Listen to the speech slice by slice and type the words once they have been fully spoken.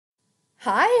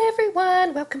Hi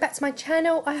everyone, welcome back to my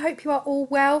channel. I hope you are all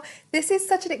well. This is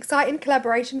such an exciting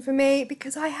collaboration for me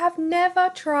because I have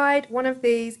never tried one of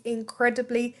these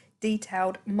incredibly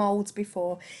detailed molds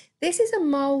before. This is a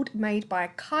mold made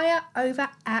by Kaya over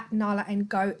at Nalla and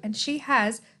Goat, and she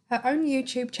has her own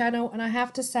YouTube channel, and I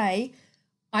have to say,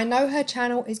 I know her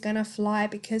channel is gonna fly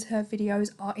because her videos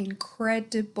are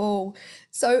incredible.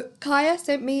 So Kaya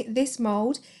sent me this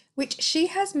mold, which she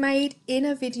has made in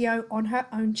a video on her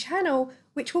own channel,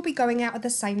 which will be going out at the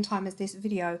same time as this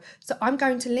video. So I'm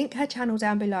going to link her channel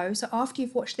down below. So after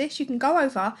you've watched this, you can go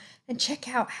over and check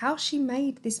out how she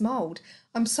made this mold.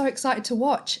 I'm so excited to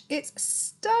watch. It's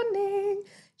stunning.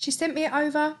 She sent me it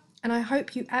over and I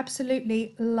hope you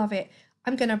absolutely love it.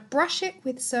 I'm going to brush it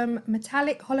with some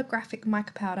metallic holographic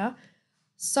mica powder.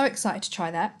 So excited to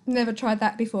try that. Never tried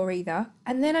that before either.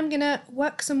 And then I'm going to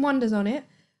work some wonders on it.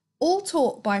 All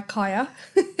taught by Kaya.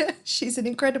 She's an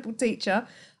incredible teacher.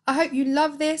 I hope you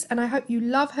love this and I hope you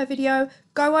love her video.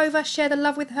 Go over, share the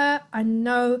love with her. I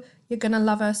know you're going to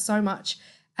love her so much.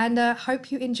 And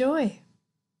hope you enjoy.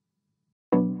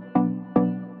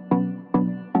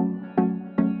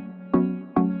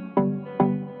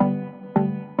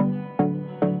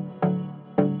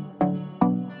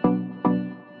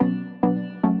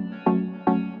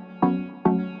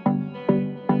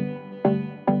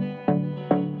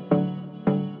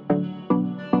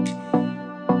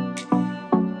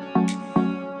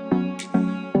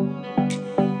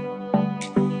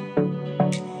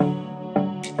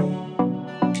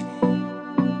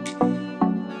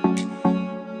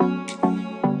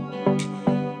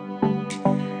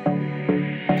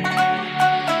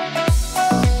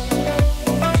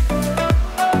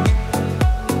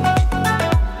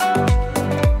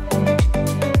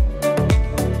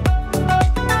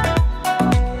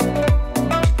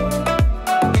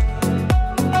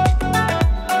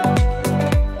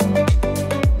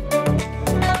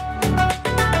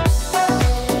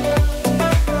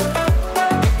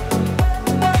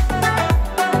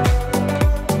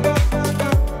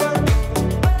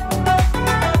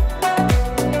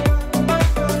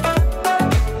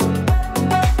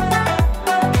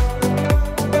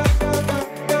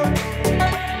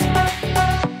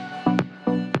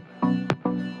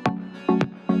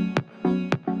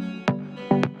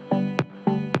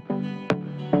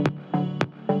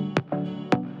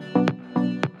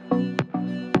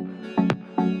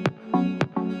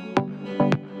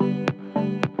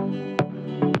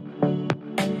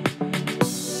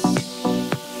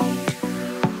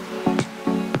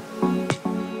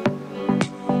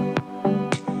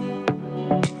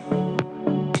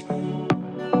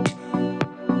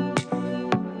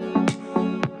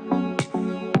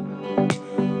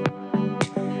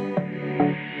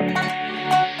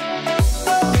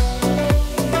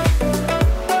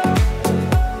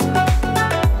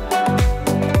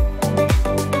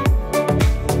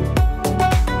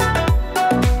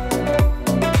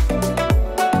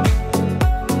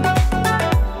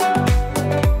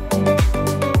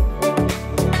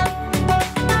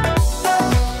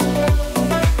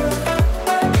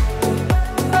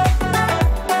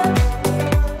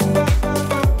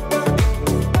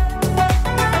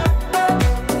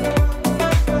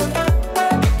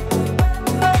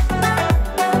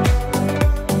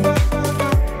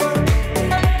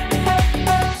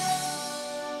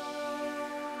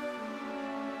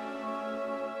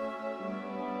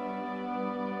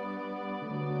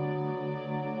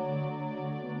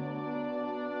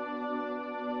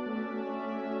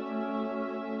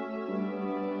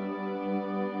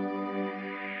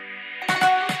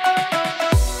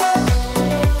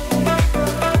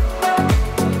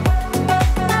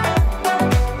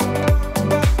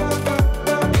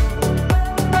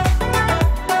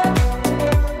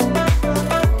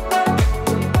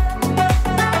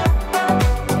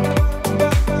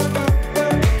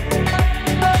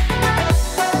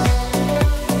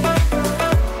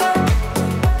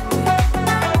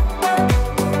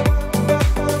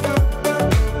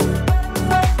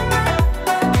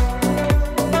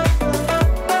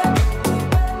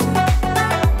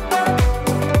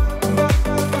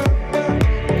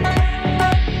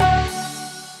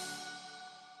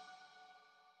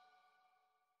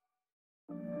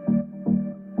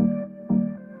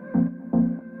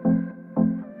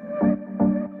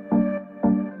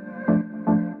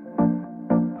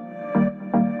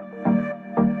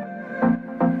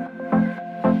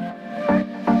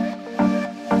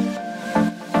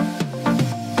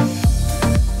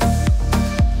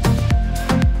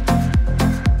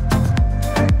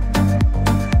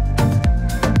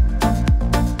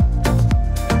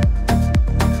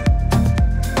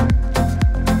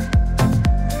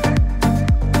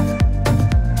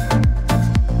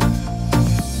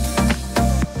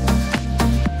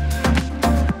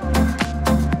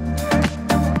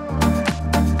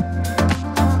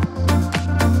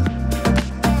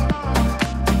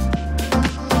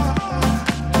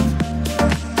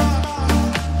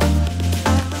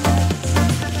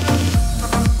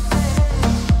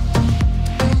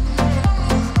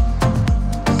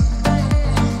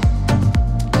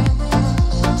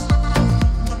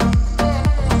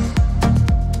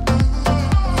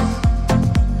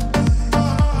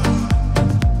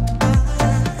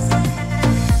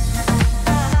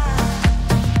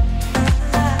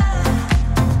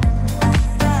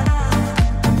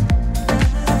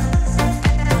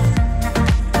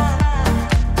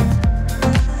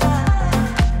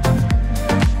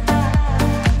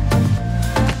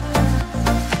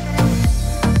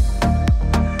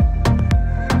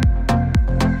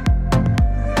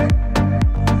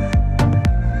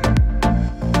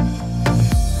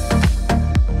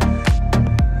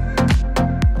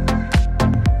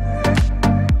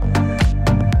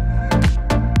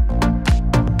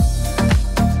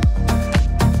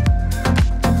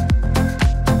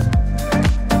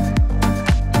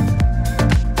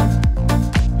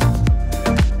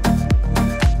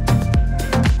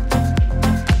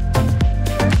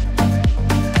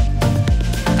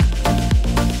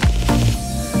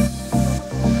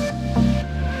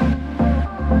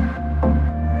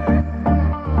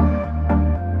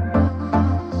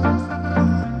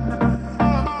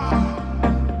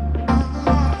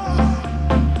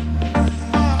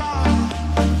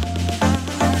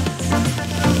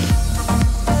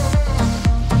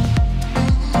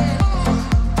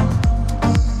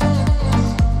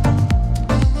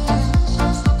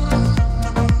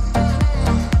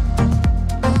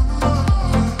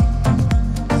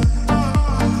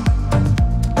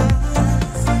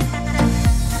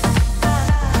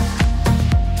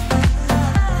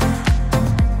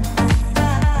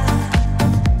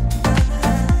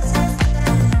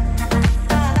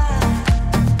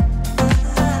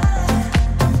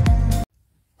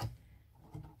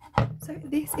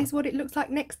 what it looks like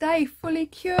next day, fully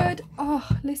cured. Oh,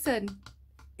 listen,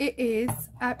 it is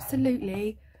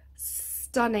absolutely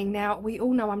stunning. Now, we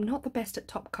all know I'm not the best at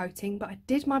top coating, but I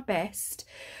did my best.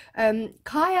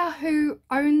 Kaya, who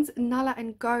owns Nalla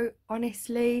and Goat,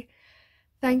 honestly,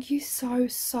 thank you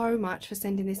so much for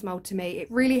sending this mould to me. It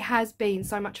really has been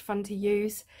so much fun to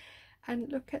use.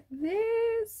 And look at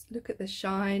this, look at the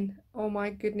shine, oh my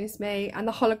goodness me. And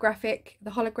the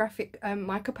holographic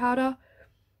mica powder,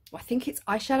 I think it's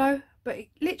eyeshadow, but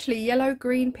literally yellow,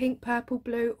 green, pink, purple,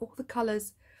 blue, all the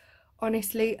colours.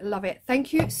 Honestly, love it.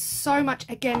 Thank you so much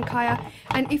again, Kaya.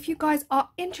 And if you guys are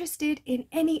interested in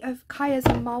any of Kaya's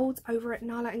moulds over at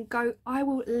Nalla and Goat, I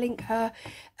will link her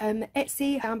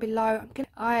Etsy down below.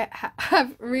 I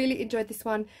have really enjoyed this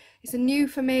one. It's a new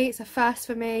for me, it's a first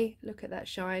for me. Look at that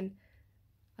shine.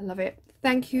 I love it.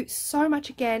 Thank you so much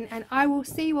again, and I will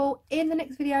see you all in the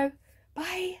next video.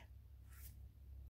 Bye.